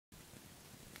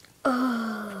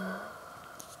Oh.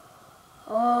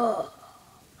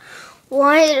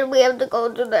 Why did we have to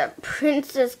go to that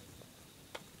princess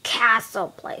castle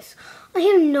place? I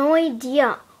have no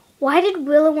idea. Why did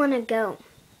Willow want to go?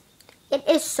 It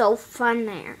is so fun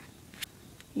there.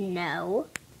 No.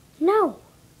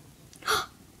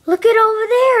 Look at over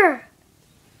there.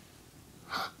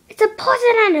 It's a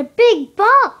person and a big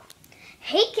ball.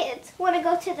 Hey kids, want to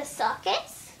go to the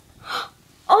circus?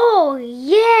 Oh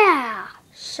yeah,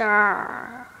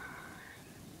 sure.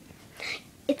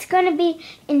 It's going to be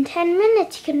in 10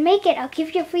 minutes. You can make it. I'll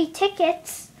give you free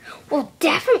tickets. We'll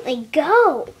definitely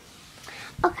go.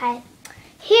 Okay,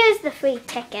 here's the free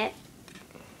ticket.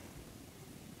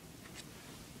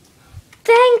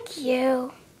 Thank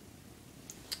you.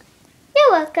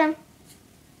 You're welcome.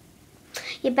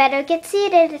 You better get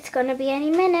seated. It's going to be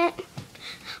any minute.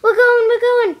 We're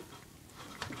going.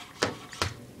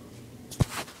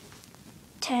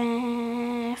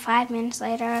 5 minutes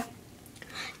later.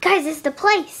 Guys, this is the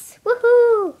place.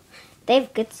 Woohoo! They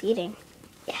have good seating.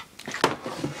 Yeah.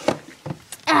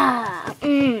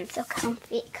 So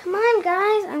comfy. Come on,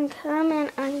 guys. I'm coming.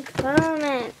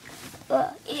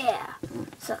 Yeah.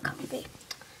 So comfy.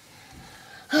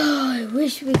 Oh, I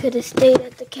wish we could have stayed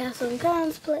at the Castle and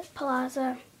Grounds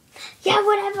Plaza. Yeah,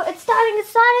 whatever. It's starting.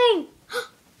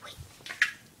 Wait.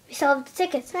 We still have the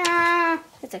tickets.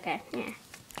 It's okay. Yeah.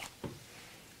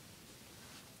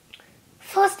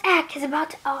 First act is about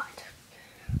to start.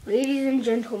 Ladies and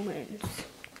gentlemen,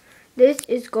 this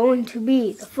is going to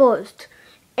be the first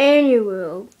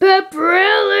annual pep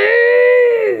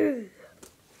rally.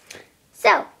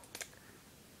 So,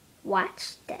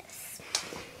 watch this.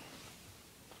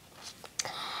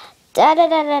 Da da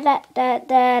da da da da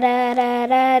da da da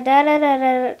da da da da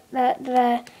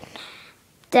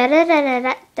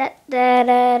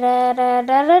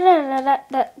da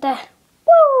da da.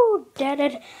 Woo! Da da.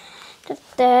 Da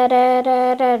da da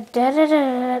da da da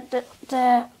da da da.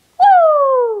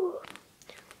 Woo!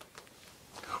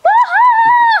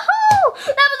 Woohoo!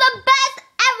 That was the best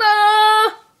ever!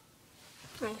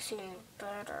 I've seen it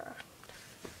better.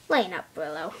 Line up,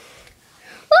 Willow.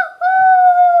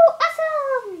 Woohoo!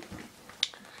 Awesome!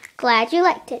 Glad you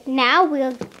liked it. Now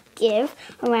we'll give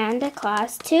a round of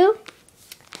applause to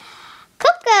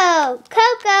Coco.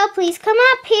 Coco, please come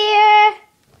up here.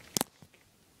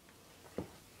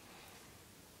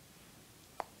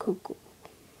 Coco,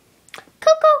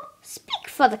 speak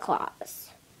for the claws.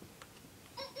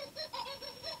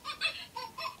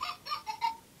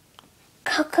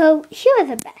 Coco, you're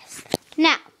the best.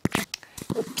 Now,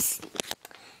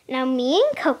 Now me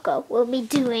and Coco will be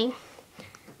doing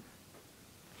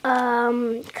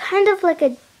kind of like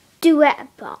a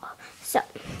duet ball. So,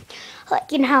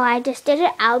 like you know how I just did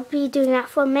it, I'll be doing that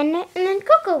for a minute and then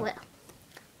Coco will.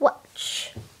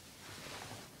 Watch.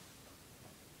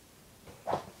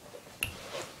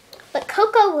 But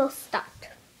Coco will start.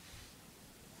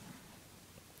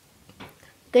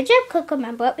 Good job, Coco.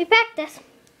 Remember what we practiced.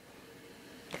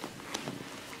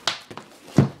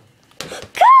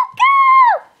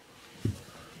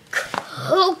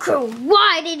 Coco,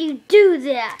 why did you do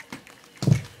that?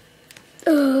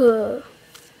 Ugh.